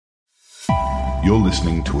You're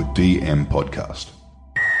listening to a DM podcast.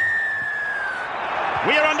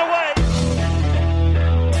 We are underway.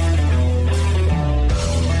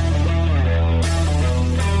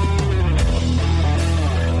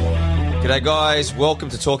 G'day guys, welcome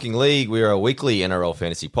to Talking League. We are a weekly NRL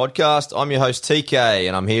fantasy podcast. I'm your host TK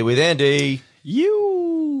and I'm here with Andy.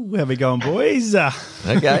 You, how we going, boys?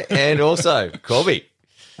 Okay, and also Corby.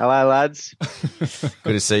 Hello, lads.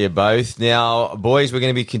 Good to see you both. Now, boys, we're going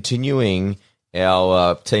to be continuing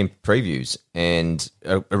our team previews, and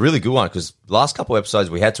a really good one because last couple of episodes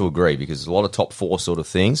we had to agree because there's a lot of top four sort of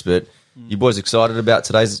things. But you boys excited about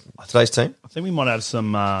today's team? I think we might have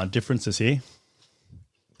some differences here.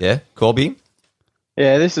 Yeah, Corby.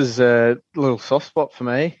 Yeah, this is a little soft spot for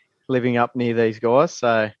me, living up near these guys.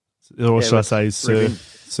 So, Or should I say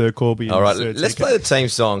Sir Corby? All right, Sir let's TK. play the team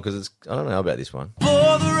song because I don't know about this one.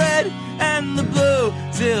 For the red and the blue,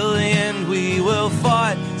 till the end we will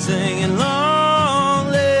fight, singing long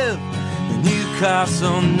live the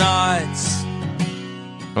Newcastle Knights.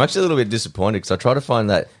 I'm actually a little bit disappointed because I tried to find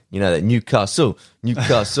that, that Newcastle.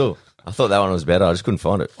 I thought that one was better. I just couldn't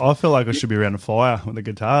find it. I feel like I should be around a fire with a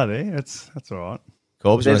guitar there. That's all right.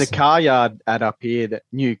 Corbs, there's a car yard ad up here that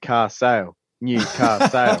new car sale.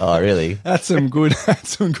 Oh, really? That's some good.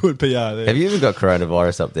 That's some good PR there. Have you even got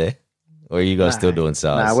coronavirus up there? Or are you guys still doing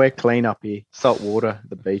SARS? No, we're clean up here. Salt water,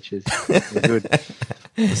 the beaches. We're good.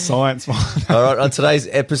 The science one. All right, on today's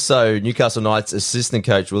episode, Newcastle Knights assistant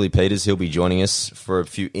coach Willie Peters, he'll be joining us for a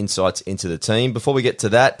few insights into the team. Before we get to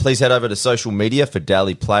that, please head over to social media for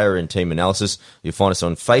daily player and team analysis. You'll find us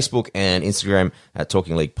on Facebook and Instagram at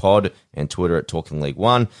Talking League Pod and Twitter at Talking League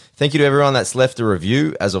One. Thank you to everyone that's left a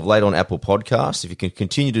review as of late on Apple Podcasts. If you can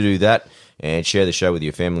continue to do that and share the show with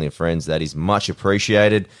your family and friends, that is much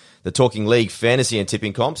appreciated. The Talking League fantasy and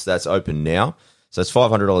tipping comps, that's open now. So it's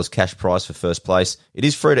 $500 cash prize for first place. It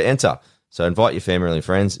is free to enter. So invite your family and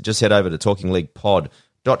friends. Just head over to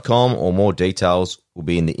talkingleaguepod.com or more details will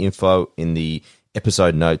be in the info in the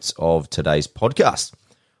episode notes of today's podcast.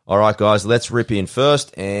 All right, guys, let's rip in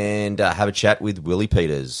first and have a chat with Willie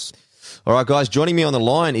Peters. All right, guys, joining me on the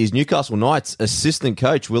line is Newcastle Knights assistant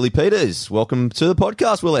coach Willie Peters. Welcome to the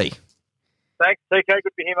podcast, Willie. Thanks, TK. Good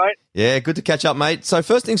to be here, mate. Yeah, good to catch up, mate. So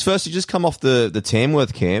first things first, you just come off the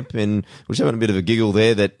Tamworth camp, and we're just having a bit of a giggle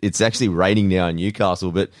there that it's actually raining now in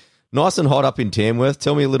Newcastle, but nice and hot up in Tamworth.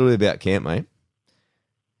 Tell me a little bit about camp, mate.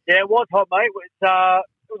 Yeah, it was hot, mate. It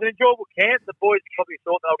was an enjoyable camp. The boys probably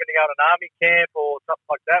thought they were going to go to an army camp or something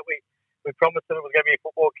like that. We promised them it was going to be a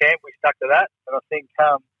football camp. We stuck to that, and I think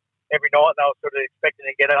every night they were sort of expecting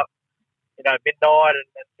to get up, midnight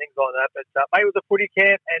and things like that. But, mate, it was a footy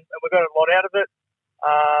camp, and we got a lot out of it.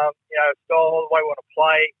 Style, the way we want to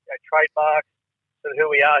play, trademarks, sort of who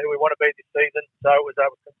we are, who we want to be this season. So it was a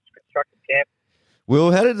constructive camp. Well,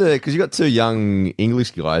 how did because you got two young English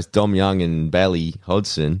guys, Dom Young and Bailey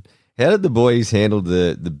Hodgson. How did the boys handle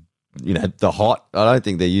the hot? I don't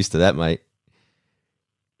think they're used to that, mate.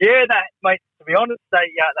 Yeah, mate. To be honest, they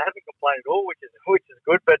haven't complained at all, which is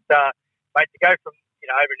good. But mate, to go from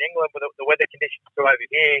over in England with the weather conditions to over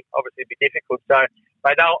here, obviously it'd be difficult. So,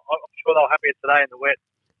 mate, I'm sure they'll happy today in the wet.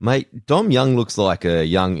 Mate, Dom Young looks like a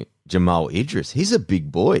young Jamal Idris. He's a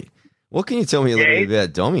big boy. What can you tell me a little bit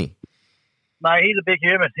about Dommy? Mate, he's a big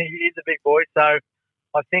human. He's a big boy. So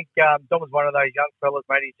I think Dom was one of those young fellas,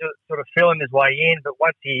 mate. He's just sort of feeling his way in, but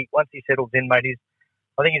once he settles in, mate,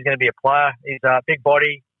 I think he's going to be a player. He's a big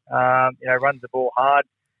body, runs the ball hard,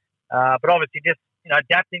 but obviously just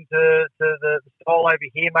adapting to the style over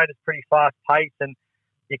here, mate, is pretty fast paced, and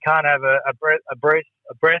you can't have a breath,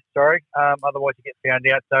 otherwise you get found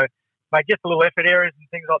out. So, mate, just a little effort areas and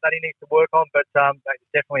things like that he needs to work on, but mate,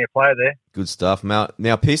 he's definitely a player there. Good stuff.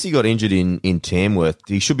 Now, Piercy got injured in Tamworth.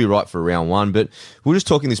 He should be right for round one, but we were just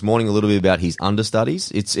talking this morning a little bit about his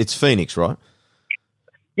understudies. It's Phoenix, right?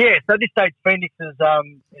 Yeah, so this stage Phoenix is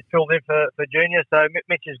filled in for junior. So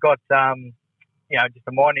Mitch has got just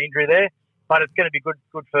a minor injury there, but it's going to be good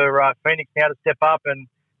for Phoenix now to step up and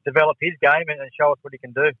develop his game and show us what he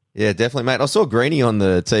can do. Yeah, definitely, mate. I saw Greeny on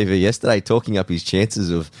the TV yesterday talking up his chances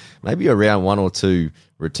of maybe a round 1 or 2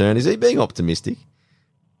 return. Is he being optimistic?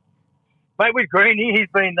 Mate, with Greeny, he's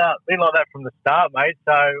been like that from the start, mate.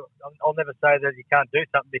 So I'll never say that he can't do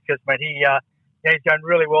something because, mate, he's going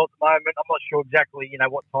really well at the moment. I'm not sure exactly,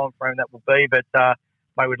 what time frame that will be, but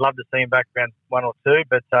mate, we'd love to see him back around 1 or 2.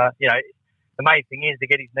 But the main thing is to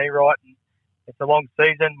get his knee right. And it's a long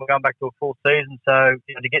season. We're going back to a full season, so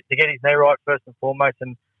to get his knee right first and foremost,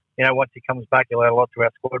 and once he comes back, he'll add a lot to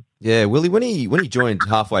our squad. Yeah, Willie, when he joined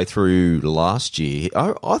halfway through last year,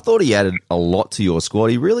 I thought he added a lot to your squad.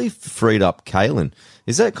 He really freed up Kalen.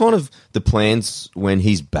 Is that kind of the plans when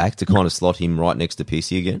he's back to kind of slot him right next to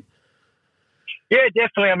Pissy again? Yeah,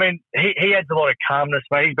 definitely. I mean, he adds a lot of calmness,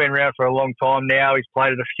 mate. He's been around for a long time now. He's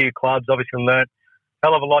played at a few clubs, obviously learnt a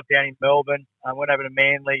hell of a lot down in Melbourne. Went over to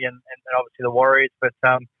Manly and obviously the Warriors. But,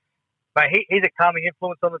 mate, he's a calming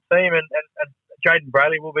influence on the team, and Jaden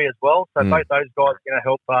Brayley will be as well. So both those guys are going to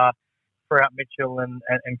help free up Mitchell and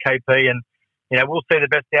KP. And, we'll see the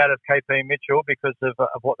best out of KP and Mitchell because of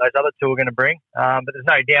what those other two are going to bring. But there's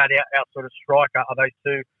no doubt our sort of striker are those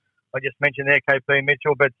two I just mentioned there, KP and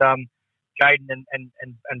Mitchell. But Jaden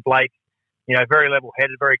and Blake, very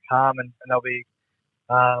level-headed, very calm, and they'll be,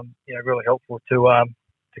 really helpful to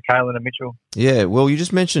Kalen and Mitchell. Yeah, well, you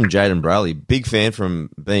just mentioned Jaden Brayley. Big fan from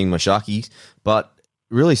being Mashaki, but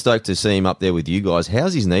really stoked to see him up there with you guys.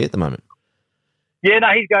 How's his knee at the moment? Yeah, no,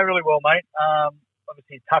 he's going really well, mate.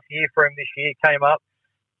 Obviously, a tough year for him this year. Came up.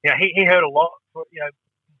 He hurt a lot,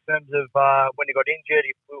 in terms of when he got injured.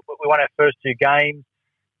 We won our first two games.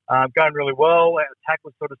 Going really well. Our attack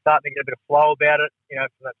was sort of starting to get a bit of flow about it,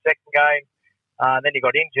 from that second game. Then he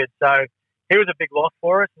got injured. So he was a big loss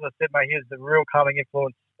for us. As I said, mate, he was the real calming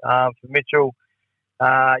influence for Mitchell.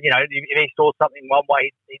 If he saw something one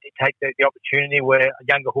way, he'd take the opportunity where a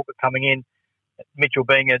younger hooker coming in, Mitchell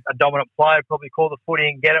being a dominant player, probably call the footy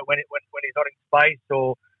and get it when he's not in space,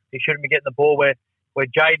 or he shouldn't be getting the ball where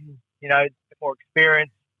Jaden, a bit more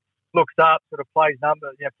experienced, looks up, sort of plays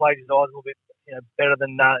numbers, plays his eyes a little bit, better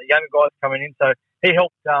than younger guys coming in. So he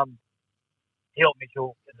helped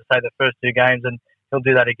Mitchell, as I say, the first two games, and he'll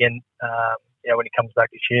do that again, when he comes back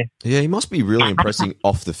this year. Yeah, he must be really impressing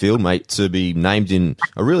off the field, mate, to be named in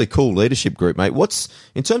a really cool leadership group, mate.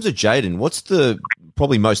 In terms of Jaden, what's the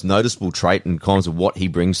probably most noticeable trait in terms of what he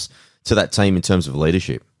brings to that team in terms of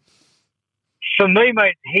leadership? For me,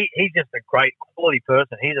 mate, he's just a great quality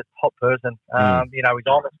person. He's a top person. He's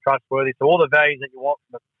honest, trustworthy. So all the values that you want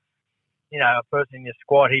from a person in your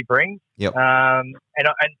squad, he brings. Yep. And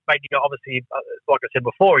maybe obviously, like I said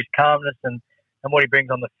before, his calmness and what he brings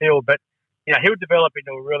on the field. But he'll develop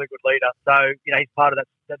into a really good leader. So he's part of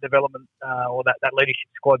that development or that leadership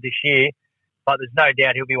squad this year. But there's no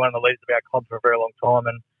doubt he'll be one of the leaders of our club for a very long time.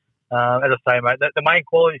 And as I say, mate, the main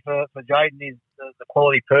quality for Jaden is the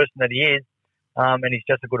quality person that he is. And he's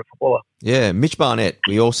just a good footballer. Yeah, Mitch Barnett,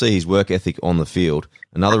 we all see his work ethic on the field.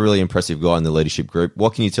 Another really impressive guy in the leadership group.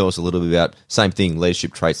 What can you tell us a little bit about, same thing,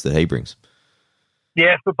 leadership traits that he brings?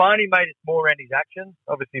 Yeah, for Barney, mate, it's more around his actions.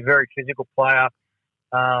 Obviously, very physical player.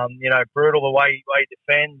 Brutal the way he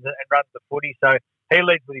defends and runs the footy. So he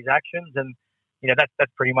leads with his actions, and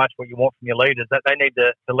that's pretty much what you want from your leaders. That they need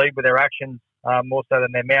to lead with their actions more so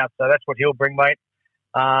than their mouth. So that's what he'll bring, mate.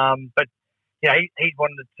 But he's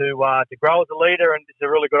wanted to grow as a leader, and it's a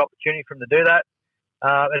really good opportunity for him to do that.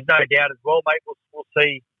 There's no doubt as well, mate. We'll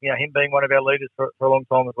see him being one of our leaders for a long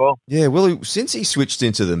time as well. Yeah, well, since he switched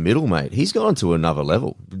into the middle, mate, he's gone to another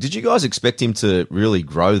level. Did you guys expect him to really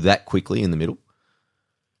grow that quickly in the middle?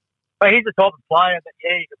 But he's the type of player that,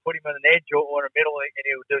 you can put him on an edge or in the middle, and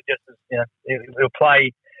he'll do just as, he'll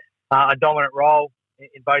play a dominant role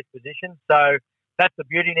in both positions. So that's the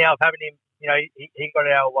beauty now of having him. He got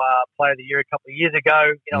our Player of the Year a couple of years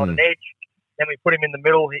ago, on an edge. Then we put him in the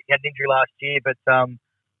middle. He had an injury last year, but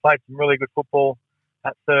played some really good football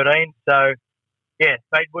at 13. So, yeah,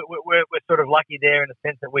 mate, we're sort of lucky there in the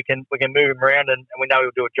sense that we can move him around, and we know he'll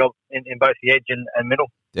do a job in both the edge and middle.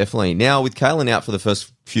 Definitely. Now, with Kalen out for the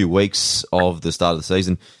first few weeks of the start of the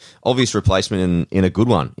season, obvious replacement in a good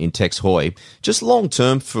one in Tex Hoy. Just long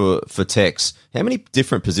term for Tex, how many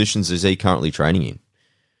different positions is he currently training in?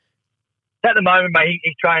 At the moment, mate,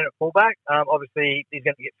 he's training at fullback. Obviously, he's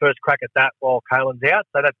going to get first crack at that while Kalen's out,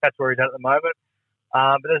 so that's where he's at the moment.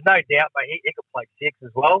 But there's no doubt, mate, he could play six as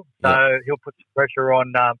well. So he'll put some pressure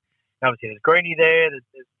on. Obviously, there's Greeny there,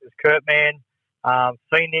 there's Kurtman,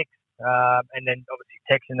 Phoenix, and then obviously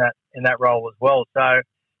Tex in that role as well. So,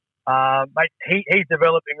 mate, he's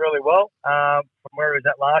developing really well from where he was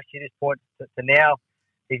at last year. This point to now,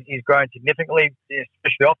 he's grown significantly,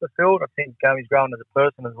 especially off the field. I think he's grown as a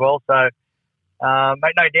person as well. So,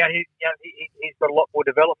 mate, no doubt he's got a lot more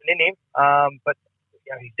development in him. But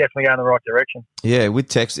he's definitely going in the right direction. Yeah, with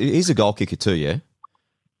Tex, he's a goal kicker too, yeah?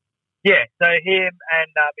 Yeah, so him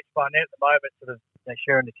and Mitch Barnett at the moment sort of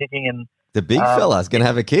sharing the kicking. And the big fella's going to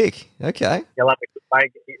have a kick. Okay. He'll have a good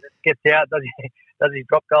mate. He gets out, does he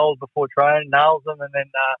drop goals before training, nails them, and then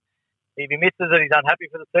if he misses it, he's unhappy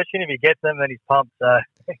for the session. If he gets them, then he's pumped. So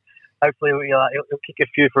hopefully he'll kick a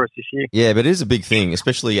few for us this year. Yeah, but it is a big thing,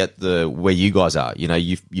 especially at where you guys are. You know,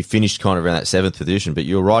 you finished kind of around that 7th position, but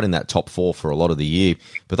you're right in that top 4 for a lot of the year.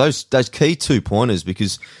 But those key 2-pointers,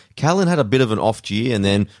 because Callan had a bit of an off year, and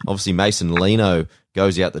then obviously Mason Lino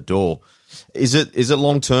goes out the door. Is it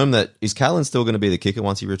long term that is Callan still going to be the kicker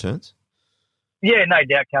once he returns? Yeah, no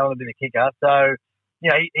doubt Callan will be the kicker. So,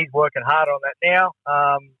 he's working hard on that now.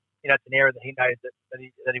 It's an area that he knows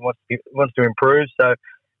that he wants to improve. So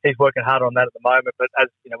he's working hard on that at the moment. But as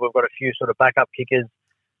we've got a few sort of backup kickers,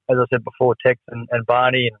 as I said before, Tex and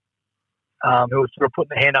Barney, and who was sort of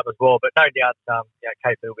putting the hand up as well. But no doubt,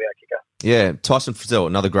 KP will be our kicker. Yeah, Tyson Frizzell,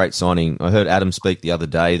 another great signing. I heard Adam speak the other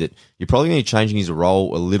day that you're probably going to be changing his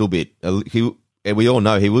role a little bit. We all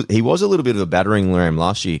know he was a little bit of a battering ram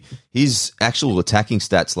last year. His actual attacking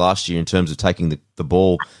stats last year in terms of taking the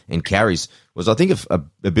ball and carries was, I think, a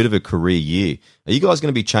bit of a career year. Are you guys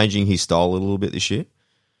going to be changing his style a little bit this year?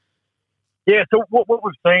 Yeah, so what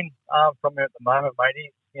we've seen from him at the moment,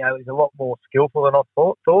 mate, he's a lot more skillful than I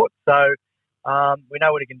thought. So we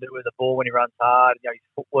know what he can do with the ball when he runs hard. His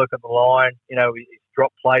footwork on the line. His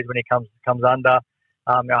drop plays when he comes under.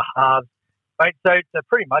 Our halves. Mate, so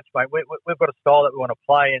pretty much, mate, we've got a style that we want to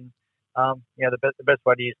play, and the best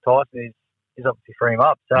way to use Tyson is obviously free him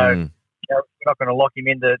up. So we're not going to lock him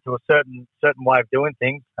into a certain way of doing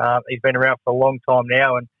things. He's been around for a long time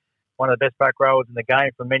now, and one of the best back rowers in the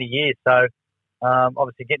game for many years. So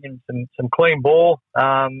obviously getting him some clean ball,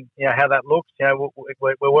 how that looks.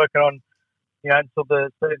 We're working on until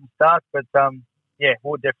the certain starts, but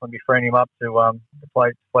we'll definitely be freeing him up to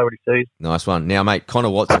play what he sees. Nice one. Now, mate,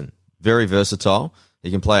 Connor Watson. Very versatile. He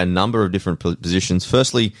can play a number of different positions.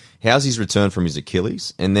 Firstly, how's his return from his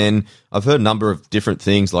Achilles? And then I've heard a number of different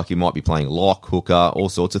things, like he might be playing lock, hooker, all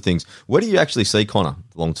sorts of things. Where do you actually see Connor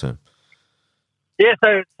long term? Yeah,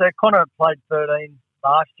 so Connor played 13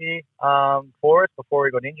 last year for us before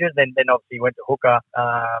he got injured. Then obviously he went to hooker.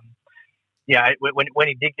 When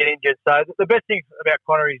he did get injured. So the best thing about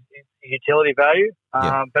Connor is his utility value.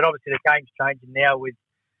 But obviously the game's changing now with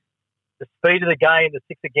the speed of the game, the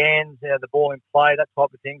 6 agains, the ball in play, that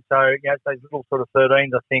type of thing. So, those little sort of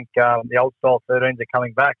 13s, I think the old style 13s are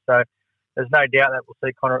coming back. So there's no doubt that we'll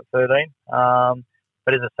see Connor at 13.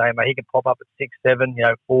 But as I say, mate, he can pop up at 6, 7,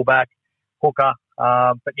 fullback, hooker. So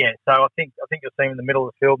I think you'll see him in the middle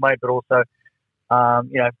of the field, mate, but also,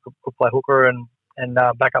 could play hooker and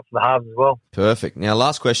back up for the halves as well. Perfect. Now,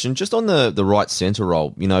 last question, just on the right centre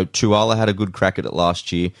role. Tuala had a good crack at it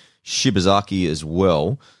last year, Shibazaki as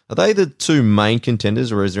well. Are they the 2 main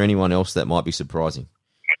contenders, or is there anyone else that might be surprising?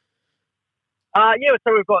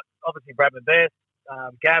 So we've got obviously Bradman Best,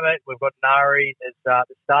 Gamet, we've got Nari, there's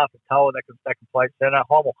the staff of Toa that can play centre,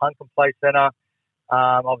 Heimel Hunt can play centre,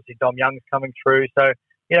 obviously Dom Young's coming through. So,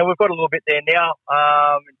 we've got a little bit there now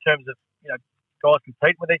in terms of, guys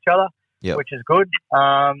competing with each other, which is good. So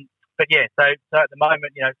at the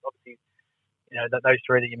moment, obviously, those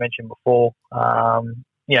 3 that you mentioned before,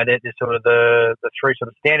 they're sort of the 3 sort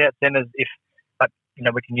of standout centres. But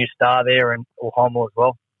we can use Star there or Heimel as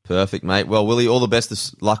well. Perfect, mate. Well, Willie, all the best of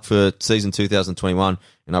luck for season 2021,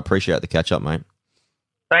 and I appreciate the catch up, mate.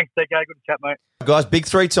 Thanks, DK. Good to chat, mate. Guys, big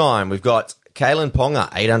 3 time. We've got Kalen Ponga,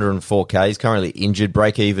 804K. He's currently injured,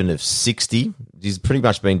 break even of 60. He's pretty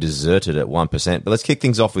much been deserted at 1%. But let's kick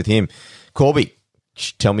things off with him. Corby,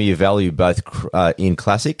 tell me your value both in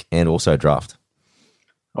Classic and also draft.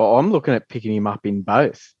 Oh, I'm looking at picking him up in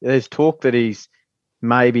both. There's talk that he's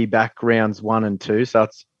maybe back rounds 1 and 2, so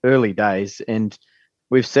it's early days. And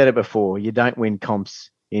we've said it before, you don't win comps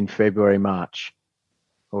in February, March.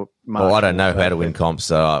 I don't know how to win comps,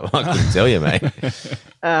 so I can tell you, mate.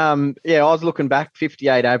 I was looking back,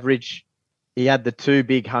 58 average. He had the 2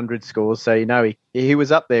 big 100 scores, so he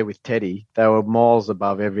was up there with Teddy. They were miles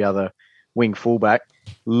above every other wing fullback.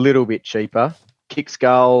 Little bit cheaper. Kicks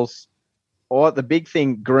goals. The big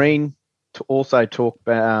thing, Green also talked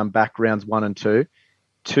back rounds 1 and 2.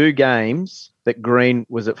 2 games that Green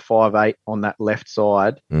was at 5'8" on that left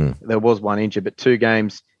side. There was 1 injured, but 2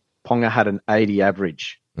 games Ponga had an 80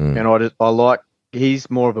 average. And I like, he's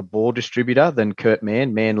more of a ball distributor than Kurt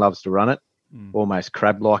Mann. Mann loves to run it, almost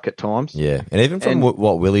crab-like at times. Yeah, and even from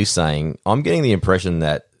what Willie's saying, I'm getting the impression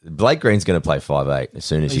that Blake Green's going to play 5'8" as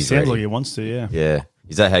soon as he's ready. Sounds like he wants to, yeah. Yeah.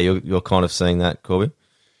 Is that how you're kind of seeing that, Corby?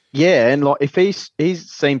 Yeah, and like if he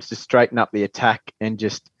seems to straighten up the attack and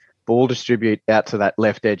just ball distribute out to that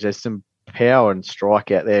left edge, there's some power and strike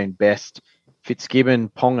out there in Best. Fitzgibbon,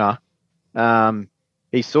 Ponga,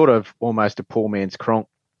 he's sort of almost a poor man's Cronk.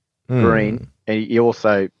 Green, and he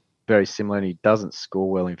also very similar, and he doesn't score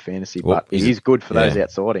well in fantasy, Well, but he is good for those yeah.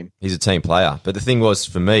 outside him. He's a team player. But the thing was,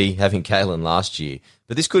 for me, having Kalen last year,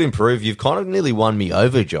 but this could improve. You've kind of nearly won me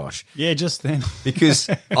over, Josh, Yeah, just then. because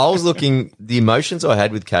I was looking, the emotions I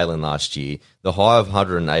had with Kalen last year, the high of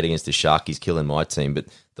 108 against the Sharkies killing my team, but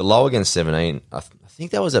the low against 17, I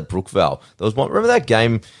think that was at Brookvale. There was one, remember that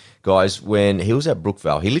game, guys, when he was at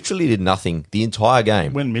Brookvale? He literally did nothing the entire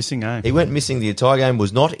game. Went missing, eh? He went missing the entire game,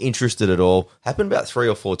 was not interested at all. Happened about 3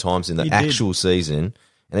 or 4 times in the He did. actual season,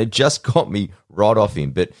 and it just got me right off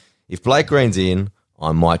him. But if Blake Green's in,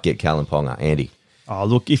 I might get Kalen Ponga. Andy. Oh,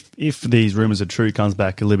 look, if these rumours are true, he comes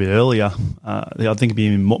back a little bit earlier, I think he'd be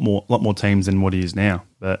in a lot more teams than what he is now.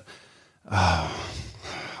 But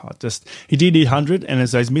he did 100, and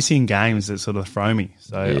it's those missing games that sort of throw me.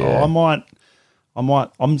 So Yeah.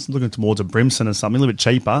 I'm just looking towards a Brimson or something, a little bit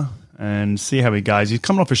cheaper, and see how he goes. He's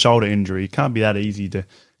coming off a shoulder injury. It can't be that easy to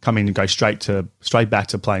come in and go straight back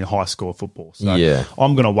to playing high score football. So Yeah.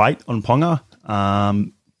 I'm going to wait on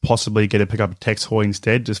Ponga. Possibly get to pick up a Tex Hoy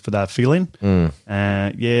instead, just for that feeling. But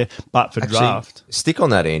for Actually, draft, stick on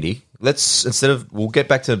that, Andy. We'll get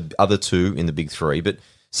back to other two in the big three, but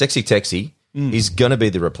Sexy Texy is going to be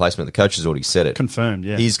the replacement. The coach has already said it. confirmed.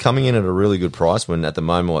 Yeah, He's coming in at a really good price when at the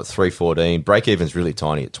moment at 314. Break even's really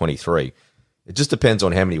tiny at 23. It just depends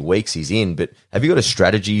on how many weeks he's in. But have you got a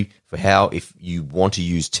strategy for how, if you want to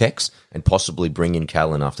use Tex and possibly bring in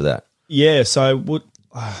Callan after that? yeah. So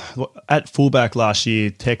at fullback last year,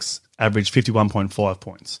 Tex averaged 51.5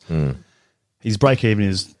 points. His break even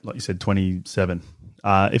is, like you said, 27.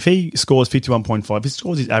 If he scores 51.5, if he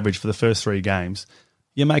scores his average for the first 3 games,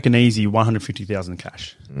 you make an easy 150,000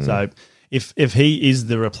 cash. So if he is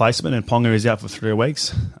the replacement and Ponga is out for 3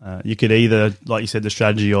 weeks, you could either, like you said, the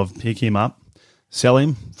strategy of pick him up, sell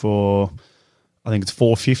him for, I think it's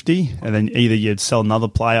 450, and then either you'd sell another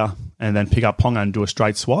player and then pick up Ponga and do a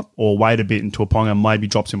straight swap, or wait a bit until Ponga maybe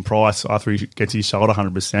drops in price after he gets his shoulder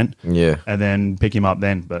 100%. Yeah. And then pick him up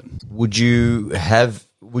then. But Would you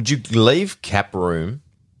leave cap room?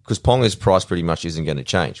 Because Ponga's price pretty much isn't going to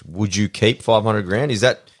change. Would you keep 500 grand? Is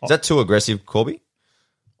that too aggressive, Corby?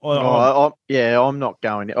 I'm not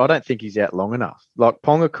going. I don't think he's out long enough. Like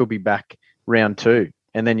Ponga could be back round 2,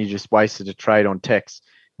 and then you just wasted a trade on Tex.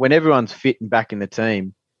 When everyone's fit and back in the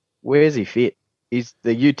team, where's he fit? He's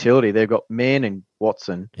the utility. They've got Mann and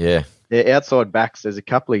Watson. Yeah. They're outside backs. There's a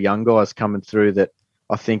couple of young guys coming through that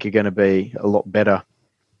I think are going to be a lot better.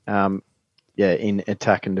 In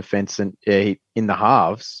attack and defence, and in the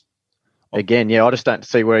halves. Again, I just don't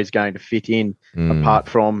see where he's going to fit in apart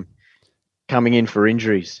from coming in for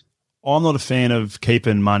injuries. I'm not a fan of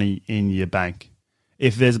keeping money in your bank.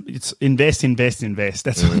 It's invest.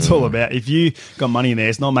 That's what it's all about. If you got money in there,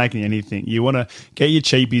 it's not making anything. You want to get your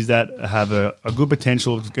cheapies that have a good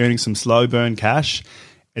potential of earning some slow burn cash.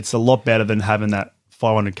 It's a lot better than having that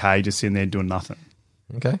 500k just sitting there doing nothing.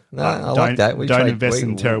 Okay. No, I like that. Don't invest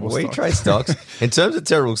in terrible stocks. We trade stocks. In terms of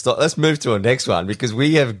terrible stocks, let's move to our next one because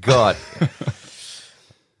we have got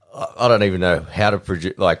I don't even know how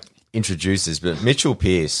to introduce this, but Mitchell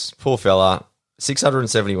Pearce, poor fella,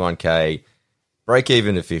 671k, break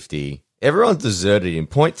even to 50. Everyone's deserted him.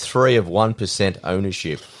 0.3 of 1%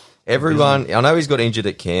 ownership. Everyone, I know he's got injured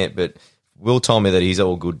at camp, but Will told me that he's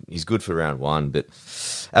all good. He's good for round 1, but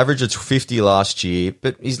average of 50 last year.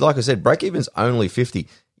 But he's, like I said, break even's only 50.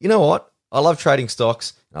 You know what? I love trading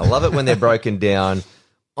stocks. I love it when they're broken down.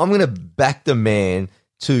 I'm going to back the man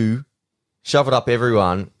to shove it up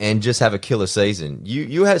everyone and just have a killer season.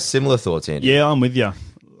 You had similar thoughts, Andy. Yeah, I'm with you.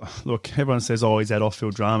 Look, everyone says, he's had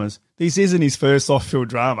off-field dramas. This isn't his first off-field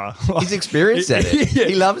drama. He's experienced at it. Yeah.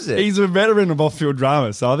 He loves it. He's a veteran of off-field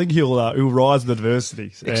drama, so I think he'll rise with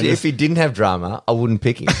adversity. Actually, if he didn't have drama, I wouldn't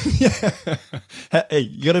pick him. Hey,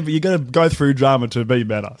 you gotta go through drama to be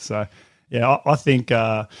better. So, yeah, I think,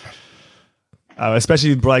 especially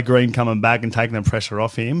with Blake Green coming back and taking the pressure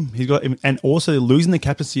off him, and also losing the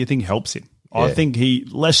captaincy, I think helps him. Yeah. I think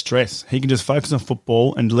less stress. He can just focus on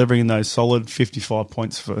football and delivering those solid 55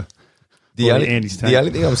 points for Andy's team. The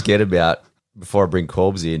only thing I'm scared about before I bring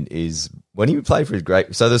Corbs in is when he played for his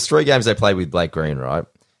great. So there's 3 games they played with Blake Green, right?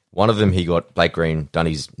 One of them Blake Green done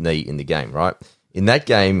his knee in the game, right? In that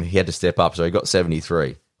game, he had to step up, so he got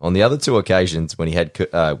 73. On the other 2 occasions when he had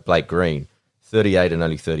Blake Green, 38 and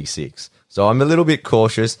only 36. So I'm a little bit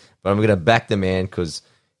cautious, but I'm going to back the man because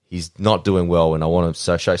he's not doing well, and I want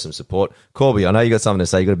to show some support. Corby, I know you got something to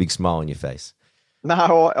say. You got a big smile on your face.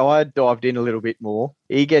 No, I dived in a little bit more.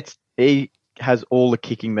 He has all the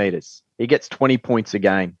kicking meters. He gets 20 points a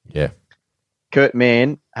game. Yeah. Kurt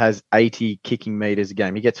Mann has 80 kicking meters a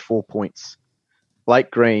game. He gets 4 points.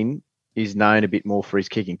 Blake Green is known a bit more for his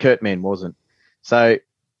kicking. Kurt Mann wasn't. So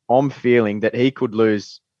I'm feeling that he could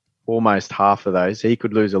lose almost half of those. He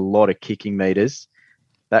could lose a lot of kicking meters.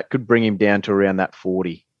 That could bring him down to around that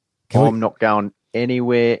 40. I'm not going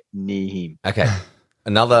anywhere near him. Okay.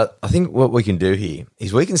 I think what we can do here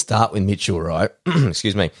is we can start with Mitchell, right?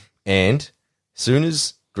 Excuse me. And as soon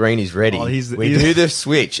as Green is ready, we do the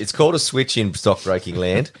switch. It's called a switch in stockbroking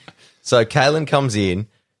land. So Kalen comes in,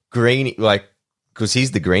 Green, because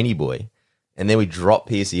he's the greenie boy, and then we drop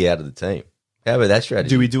Piercy out of the team. How about that strategy?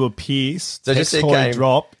 Do we do a Pierce? So just say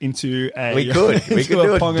drop into a. We could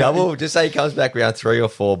do a double. Just say he comes back round 3 or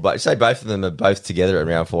 4, but say both of them are both together at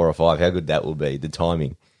round 4 or 5. How good that will be, the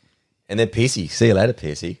timing. And then Piercy, see you later,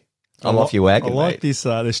 Piercy. I'm off your wagon, I like mate.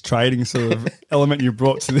 this trading sort of element you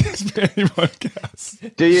brought to this very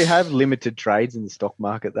podcast. Do you have limited trades in the stock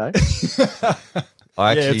market, though?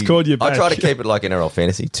 It's called your I badge. try to keep it like NRL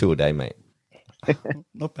fantasy, 2 a day, mate.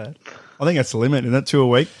 Not bad. I think that's the limit. Isn't that 2 a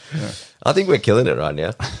week? Yeah. I think we're killing it right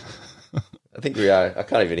now. I think we are. I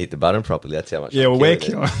can't even hit the button properly. That's how much. Yeah, I'm we're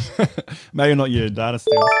killing killing. Maybe not your data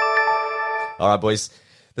steals. All right, boys.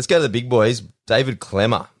 Let's go to the big boys. David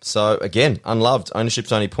Clemmer. So, again, unloved.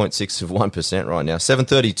 Ownership's only 0.6 of 1% right now.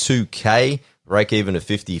 732K, break even of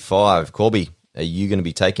 55. Corby, are you going to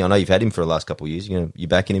be taking... I know you've had him for the last couple of years. You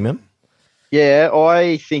backing him in? Yeah,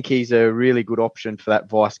 I think he's a really good option for that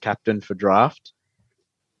vice captain for draft.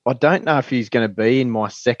 I don't know if he's going to be in my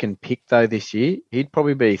second pick, though, this year. He'd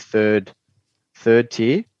probably be third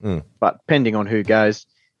tier, but depending on who goes,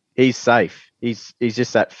 he's safe. He's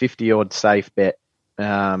just that 50-odd safe bet.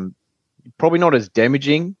 Probably not as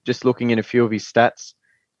damaging, just looking in a few of his stats,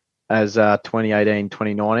 as 2018,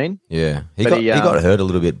 2019. Yeah. He got hurt a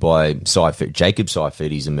little bit by Jacob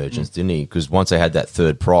Saifiti's emergence, didn't he? Because once they had that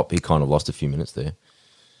third prop, he kind of lost a few minutes there.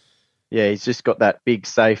 Yeah, he's just got that big,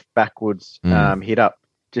 safe, backwards hit up.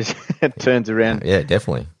 Just turns around. Yeah,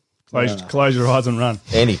 definitely. Close your eyes and run.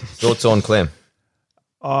 Andy, thoughts on Clem?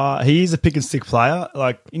 He is a pick and stick player.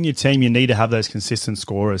 Like in your team, you need to have those consistent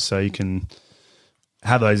scorers so you can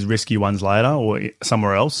have those risky ones later or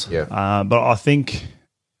somewhere else. Yeah. But I think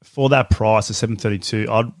for that price of 732,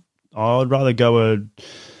 I'd rather go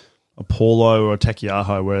a Paulo or a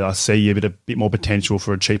Takiaho where I see a bit more potential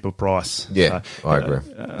for a cheaper price. Yeah, so, I agree.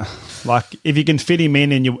 Like if you can fit him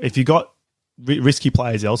in and if you got risky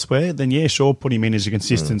players elsewhere, then yeah, sure, put him in as a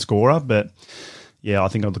consistent scorer. But yeah, I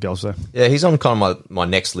think I'll look elsewhere. Yeah, he's on kind of my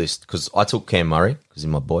next list because I took Cam Murray because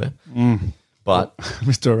he's my boy. But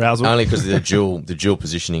Mr. Arousal. Only because of the dual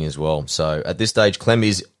positioning as well. So at this stage, Clem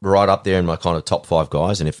is right up there in my kind of top 5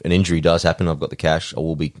 guys. And if an injury does happen, I've got the cash. I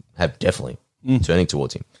will have definitely turning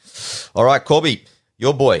towards him. All right, Corby,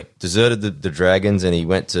 your boy deserted the Dragons and he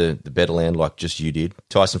went to the better land like just you did.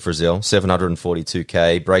 Tyson Frizzell,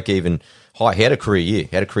 742K, break even high. He had a career year.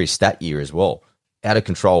 He had a career stat year as well. Out of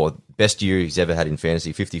control. Best year he's ever had in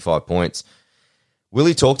fantasy, 55 points.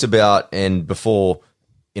 Willie talked about, and before,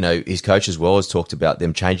 his coach as well has talked about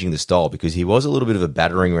them changing the style because he was a little bit of a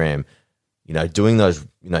battering ram, doing those,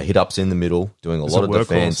 hit-ups in the middle, doing a lot of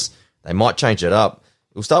defense. They might change it up.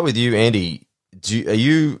 We'll start with you, Andy. Are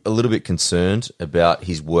you a little bit concerned about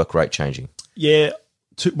his work rate changing? Yeah,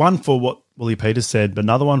 one for what Willie Peters said, but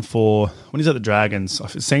another one for when he's at the Dragons.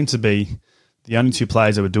 It seemed to be the only 2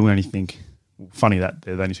 players that were doing anything. Funny that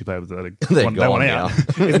they're the only 2 players that won out.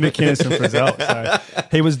 It's McInnes and Frizzell. So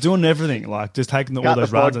he was doing everything, like just taking all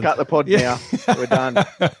those runs. Cut the pod now. We're done.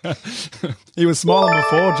 He was smiling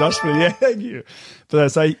before, Josh, but yeah, thank you. But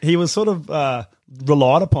so he was sort of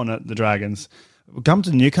relied upon at the Dragons. Come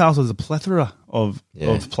to Newcastle, there's a plethora of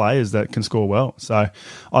players that can score well. So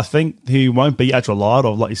I think he won't be as relied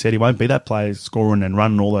on, like you said, he won't be that player scoring and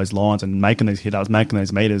running all those lines and making these hit-ups, making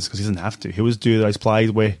those meters because he doesn't have to. He'll just do those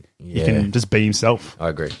plays where he can just be himself. I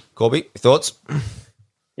agree. Corby, thoughts?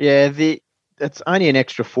 Yeah, it's only an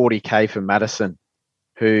extra 40K for Madison,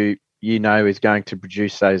 who is going to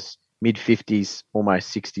produce those mid-50s, almost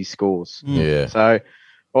 60 scores. Yeah. So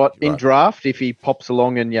in draft, if he pops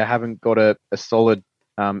along and you haven't got a solid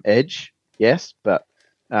edge, yes, but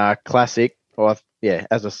classic,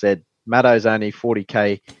 as I said, Maddo's only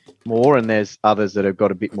 40K more and there's others that have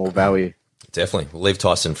got a bit more value. Definitely. We'll leave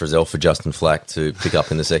Tyson Frizzell for Justin Flack to pick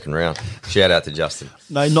up in the second round. Shout out to Justin.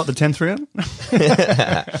 No, not the 10th round.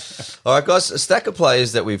 All right, guys, a stack of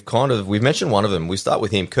players that we've mentioned one of them. We start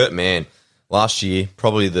with him, Kurt Mann. Last year,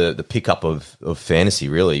 probably the pickup of fantasy,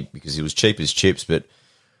 really, because he was cheap as chips, but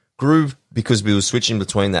grew because we were switching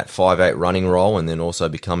between that 5'8" running role and then also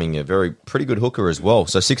becoming a pretty good hooker as well.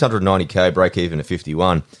 So 690K, break even at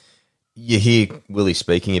 51. You hear Willie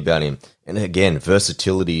speaking about him. And again,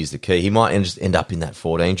 versatility is the key. He might just end up in that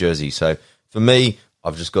 14 jersey. So for me,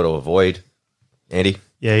 I've just got to avoid. Andy?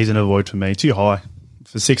 Yeah, he's an avoid for me. Too high.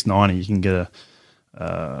 for $690, you can get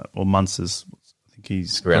or Munster's. I think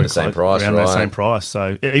he's Around the same price, around right? the same price.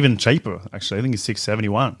 So even cheaper, actually. I think he's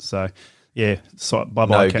 $671. So yeah, so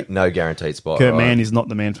bye-bye. No guaranteed spot. Kurt right? Mann is not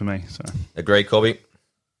the man for me. So Agree, Colby?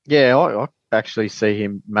 Yeah, I actually see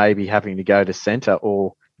him maybe having to go to centre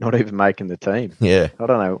or not even making the team. Yeah. I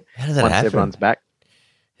don't know. How did that Once happen? everyone's back.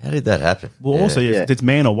 How did that happen? well, Yeah. also Yeah. it's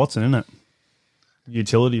Mann or Watson, isn't it?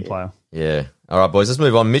 Utility player. Yeah. All right, boys, let's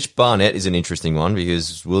move on. Mitch Barnett is an interesting one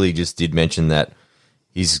because Willie just did mention that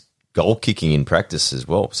he's goal kicking in practice as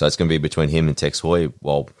well. So it's going to be between him and Tex Hoy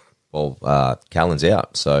while Callan's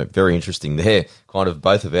out. So very interesting there. Kind of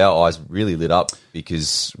both of our eyes really lit up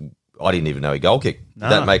because I didn't even know he goal kicked. Did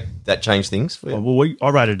No. that change things for you? Well, I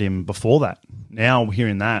rated him before that. Now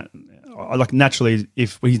hearing that, naturally,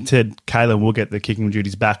 if we said Kalen will get the kicking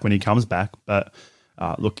duties back when he comes back, but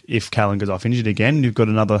look, if Callan goes off injured again, you've got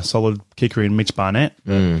another solid kicker in Mitch Barnett.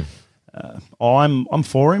 I'm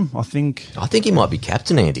for him. I think. I think he might be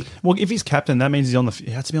captain, Andy. Well, if he's captain, that means he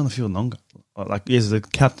has to be on the field longer. Like, yes, the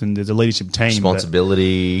captain, there's a leadership team. but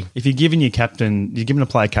Responsibility. if you're giving a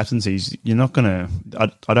player captaincies, you're not going to.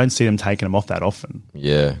 I don't see them taking him off that often.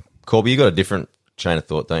 Yeah. Corby, you got a different chain of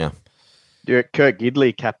thought, don't you? You're Kurt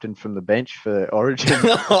Gidley, captain from the bench for Origin.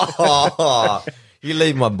 You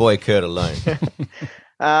leave my boy Kurt alone.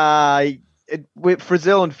 With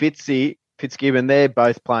Frizzell and Fitzgibbon, they're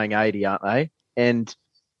both playing 80, aren't they? And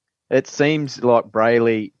it seems like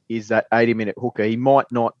Brayley is that 80-minute hooker. He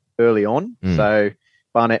might not early on, so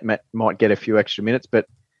Barnett might get a few extra minutes, but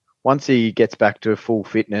once he gets back to full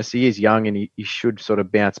fitness, he is young and he should sort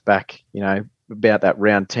of bounce back, about that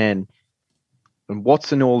round 10. And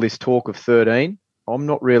Watson, all this talk of 13, I'm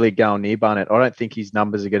not really going near Barnett. I don't think his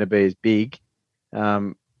numbers are going to be as big.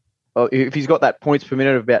 If he's got that points per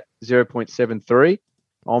minute of about 0.73,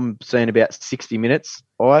 I'm seeing about 60 minutes.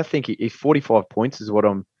 I think 45 points is what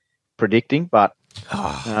I'm predicting, but we'll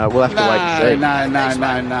have to wait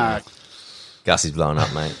and see. Gussie's blowing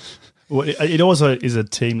up, mate. Well, it also is a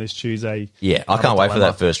teamless Tuesday. Yeah, I can't wait for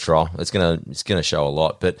that first trial. It's gonna show a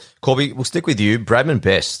lot. But Corby, we'll stick with you, Bradman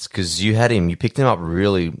Best, because you picked him up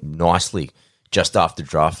really nicely just after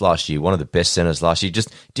draft last year. One of the best centers last year.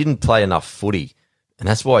 Just didn't play enough footy, and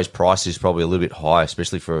that's why his price is probably a little bit high,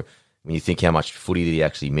 especially for when you think how much footy that he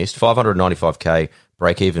actually missed. 595k,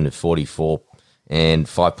 break even at 44, and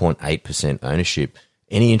 5.8% ownership.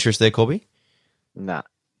 Any interest there, Corby? Nah.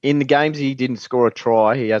 In the games he didn't score a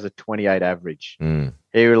try, he has a 28 average.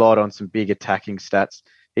 He relied on some big attacking stats.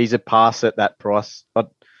 He's a pass at that price. I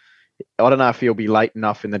don't know if he'll be late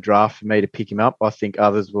enough in the draft for me to pick him up. I think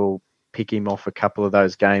others will pick him off a couple of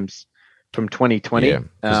those games from 2020. Yeah,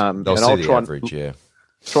 they'll see I'll the try average, yeah.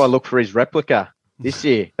 Try look for his replica this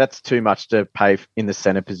year. That's too much to pay in the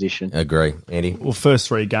centre position. Agree. Andy? Well, first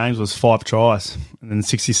 3 games was 5 tries and then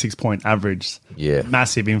 66-point average. Yeah.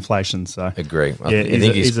 Massive inflation. So Agree. Yeah, I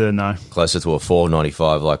think he's a no. closer to a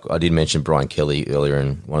 495. Like I did mention Brian Kelly earlier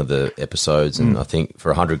in one of the episodes, and I think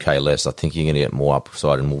for 100k less, I think you're going to get more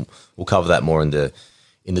upside, and we'll cover that more in the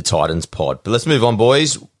Titans pod. But let's move on,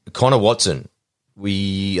 boys. Connor Watson.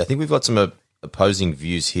 I think we've got some opposing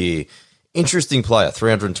views here. Interesting player,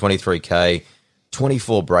 323k,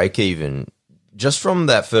 24 break even. Just from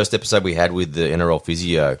that first episode we had with the NRL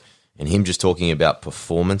physio and him just talking about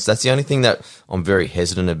performance, that's the only thing that I'm very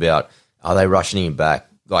hesitant about. Are they rushing him back?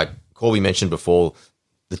 Like Corby mentioned before,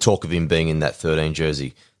 the talk of him being in that 13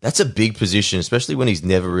 jersey. That's a big position, especially when he's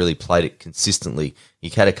never really played it consistently. He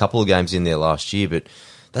had a couple of games in there last year, but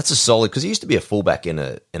that's a solid, because he used to be a fullback in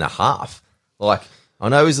a half. Like, I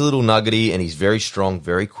know he's a little nuggety and he's very strong,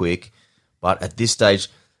 very quick, but at this stage,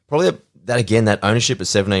 probably that ownership at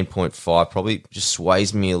 17.5 probably just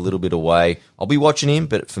sways me a little bit away. I'll be watching him,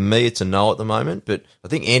 but for me, it's a no at the moment. But I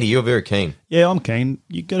think, Andy, you're very keen. Yeah, I'm keen.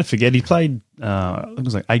 You got to forget he played, I think it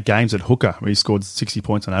was like 8 games at hooker where he scored 60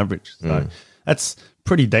 points on average. So that's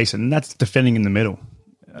pretty decent, and that's defending in the middle.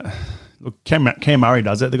 Look, Cam Murray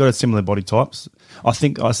does it. They've got similar body types. I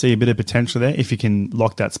think I see a bit of potential there if you can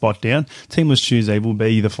lock that spot down. Teamless Tuesday will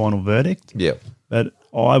be the final verdict. Yeah. But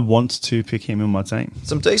I want to pick him in my team.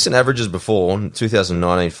 Some decent averages before,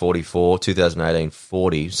 2019 44, 2018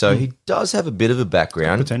 40. So he does have a bit of a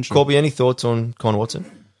background. Potential. Corby, any thoughts on Connor Watson?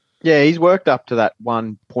 Yeah, he's worked up to that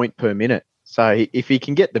 1 point per minute. So if he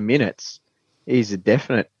can get the minutes, he's a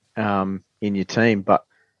definite in your team. But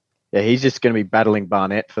yeah, he's just going to be battling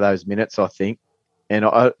Barnett for those minutes, I think. And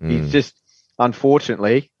he's just,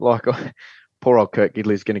 unfortunately, like poor old Kurt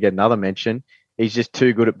Gidley's going to get another mention. He's just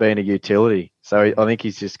too good at being a utility. So I think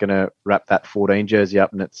he's just going to wrap that 14 jersey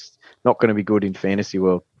up, and it's not going to be good in fantasy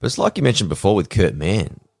world. But it's like you mentioned before with Kurt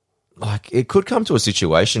Mann. like it could come to a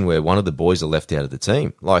situation where one of the boys are left out of the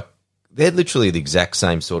team. Like they're literally the exact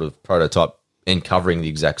same sort of prototype and covering the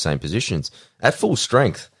exact same positions at full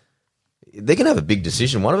strength. They're going to have a big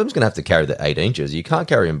decision. One of them's going to have to carry the 18 jersey. You can't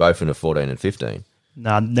carry them both in a 14 and 15.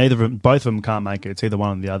 Nah, neither of them, both of them can't make it. It's either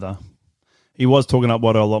one or the other. He was talking up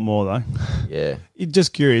water a lot more, though. Yeah.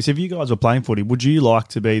 Just curious, if you guys were playing footy, would you like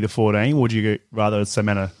to be the 14 or would you rather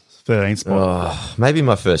cement a 13 spot? Maybe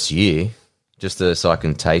my first year, just so I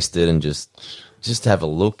can taste it and just have a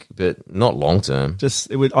look, but not long term.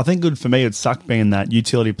 I think good for me, it'd suck being that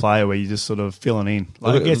utility player where you're just sort of filling in.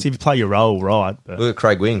 Like, I guess if you play your role right. But. Look at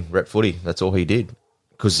Craig Wing, rep footy. That's all he did.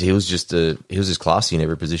 Because he was just classy in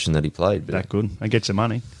every position that he played. But that good. I get your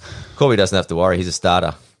money. Corby doesn't have to worry. He's a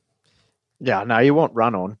starter. Yeah, no, you want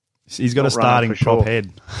run on. He's got a starting prop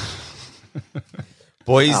head.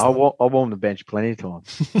 Boys, no, I warmed the bench plenty of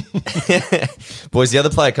times. Boys, the other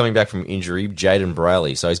player coming back from injury, Jaden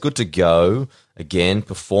Brayley. So he's good to go. Again,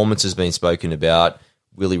 performance has been spoken about.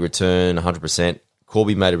 Will he return 100%?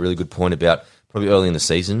 Corby made a really good point about probably early in the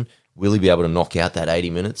season. Will he be able to knock out that 80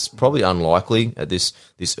 minutes? Probably unlikely at this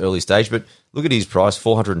early stage, but look at his price,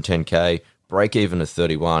 $410K, break even at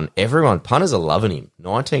 31. Punters are loving him,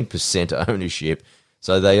 19% ownership,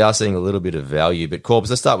 so they are seeing a little bit of value. But Corbs,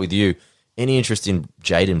 let's start with you. Any interest in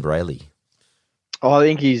Jaden Brayley? I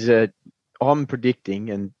think I'm predicting,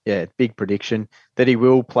 and yeah, big prediction, that he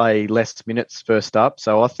will play less minutes first up,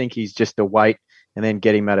 so I think he's just a wait and then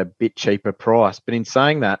get him at a bit cheaper price. But in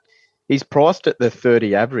saying that, he's priced at the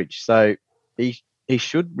 30 average, so he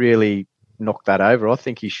should really knock that over. I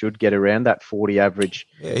think he should get around that 40 average.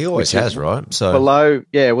 Yeah, he always has, right? So below,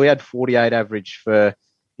 yeah, we had 48 average for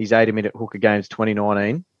his 80-minute hooker games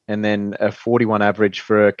 2019, and then a 41 average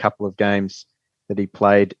for a couple of games that he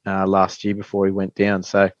played last year before he went down.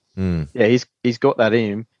 So yeah, he's got that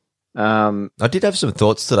in him. I did have some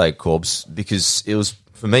thoughts today, Corbs, because it was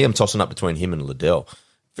for me. I'm tossing up between him and Liddell.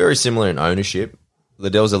 Very similar in ownership.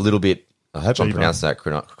 Liddell's a little bit, I hope I'm pronouncing that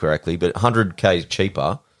correctly, but 100K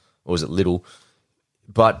cheaper, or was it little?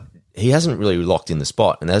 But he hasn't really locked in the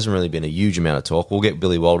spot, and there hasn't really been a huge amount of talk. We'll get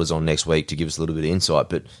Billy Walters on next week to give us a little bit of insight,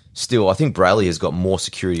 but still, I think Brayley has got more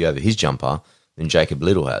security over his jumper than Jacob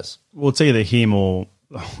Little has. Well, it's either him or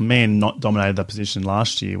Man not dominated that position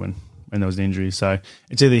last year when there was an injury. So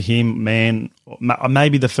it's either him, Man, or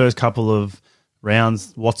maybe the first couple of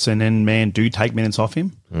rounds, Watson and Man do take minutes off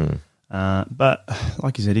him. But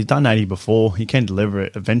like you said, he's done 80 before. He can deliver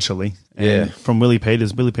it eventually. And from Willie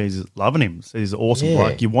Peters is loving him. He's awesome. Yeah.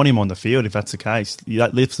 Like, you want him on the field if that's the case.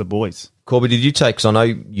 That lifts the boys. Corby, did you take, because I know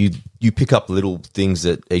you pick up little things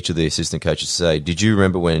that each of the assistant coaches say. Did you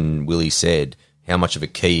remember when Willie said how much of a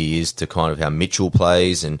key he is to kind of how Mitchell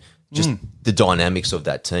plays and just the dynamics of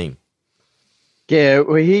that team? Yeah,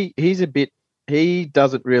 well, he's a bit, he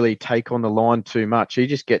doesn't really take on the line too much. He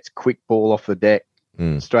just gets quick ball off the deck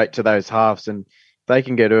straight to those halves, and they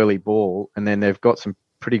can get early ball, and then they've got some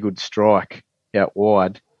pretty good strike out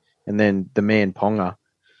wide, and then the man Ponga.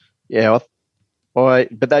 Yeah, but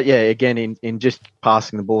that, yeah, again, in just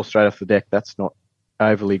passing the ball straight off the deck, that's not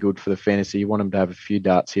overly good for the fantasy. You want him to have a few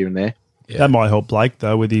darts here and there. Yeah. That might help Blake,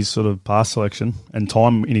 though, with his sort of pass selection and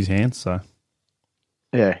time in his hands. So,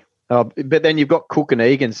 yeah. But then you've got Cook and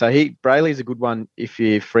Egan. So Brayley's a good one if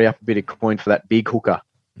you free up a bit of coin for that big hooker.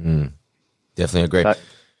 Definitely agree.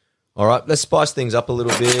 All right, let's spice things up a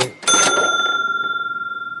little bit.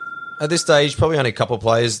 At this stage, probably only a couple of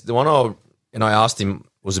players. The one I asked him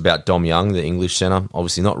was about Dom Young, the English centre.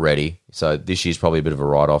 Obviously not ready, so this year's probably a bit of a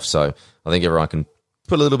write-off. So I think everyone can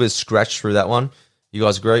put a little bit of scratch through that one. You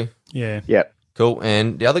guys agree? yeah. Yep. Cool.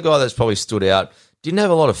 And the other guy that's probably stood out, didn't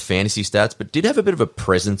have a lot of fantasy stats, but did have a bit of a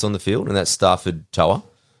presence on the field, and that's Stafford Toa.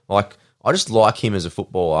 Like, I just like him as a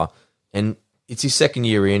footballer, and it's his second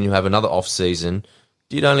year in. He'll have another off-season.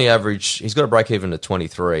 Did only average, he's got a break-even at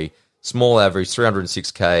 23. Small average,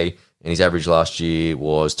 306K, and his average last year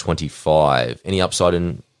was 25. Any upside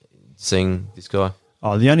in seeing this guy?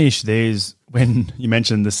 Oh, the only issue there is when you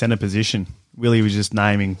mentioned the centre position, Willie was just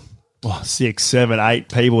naming 6, 7, 8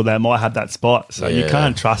 people that might have that spot. So you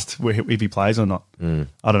can't trust if he plays or not. I don't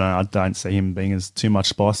know. I don't see him being as too much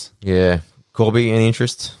spice. Yeah. Corby, any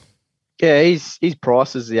interest? Yeah, his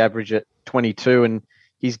price is the average at 22, and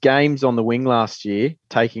his games on the wing last year,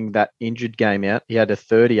 taking that injured game out, he had a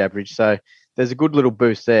 30 average. So there's a good little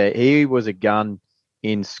boost there. He was a gun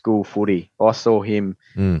in school footy. I saw him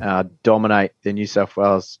dominate the New South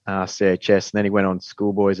Wales CHS, and then he went on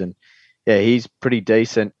schoolboys, and yeah, he's pretty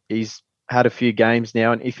decent. He's had a few games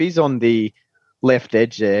now, and if he's on the left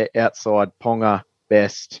edge there, outside Ponga,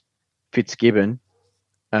 Best, Fitzgibbon,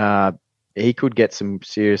 he could get some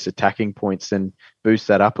serious attacking points and boost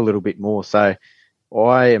that up a little bit more. So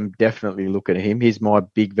I am definitely looking at him. He's my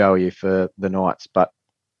big value for the Knights, but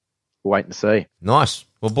wait and see. Nice.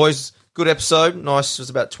 Well, boys, good episode. Nice. It was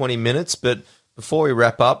about 20 minutes. But before we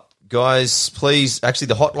wrap up, guys, please, actually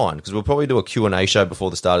the hotline, because we'll probably do a Q&A show before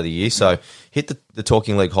the start of the year. So hit the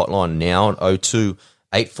Talking League hotline now at 02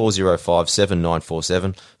 8405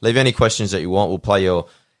 7947. Leave any questions that you want. We'll play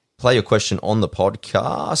your question on the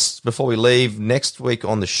podcast. Before we leave, next up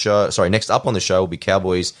on the show will be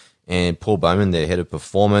Cowboys and Paul Bowman, their head of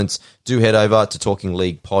performance. Do head over to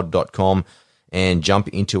talkingleaguepod.com and jump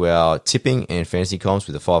into our tipping and fantasy comps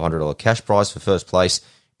with a $500 cash prize for first place.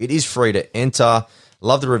 It is free to enter.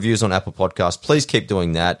 Love the reviews on Apple Podcasts. Please keep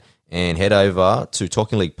doing that. And head over to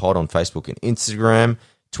Talking League Pod on Facebook and Instagram,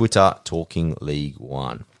 Twitter, Talking League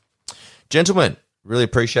One. Gentlemen, really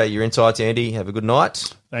appreciate your insights, Andy. Have a good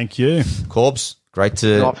night. Thank you. Corbs, great to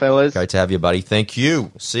Good night, fellas. have you, buddy. Thank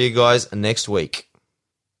you. See you guys next week.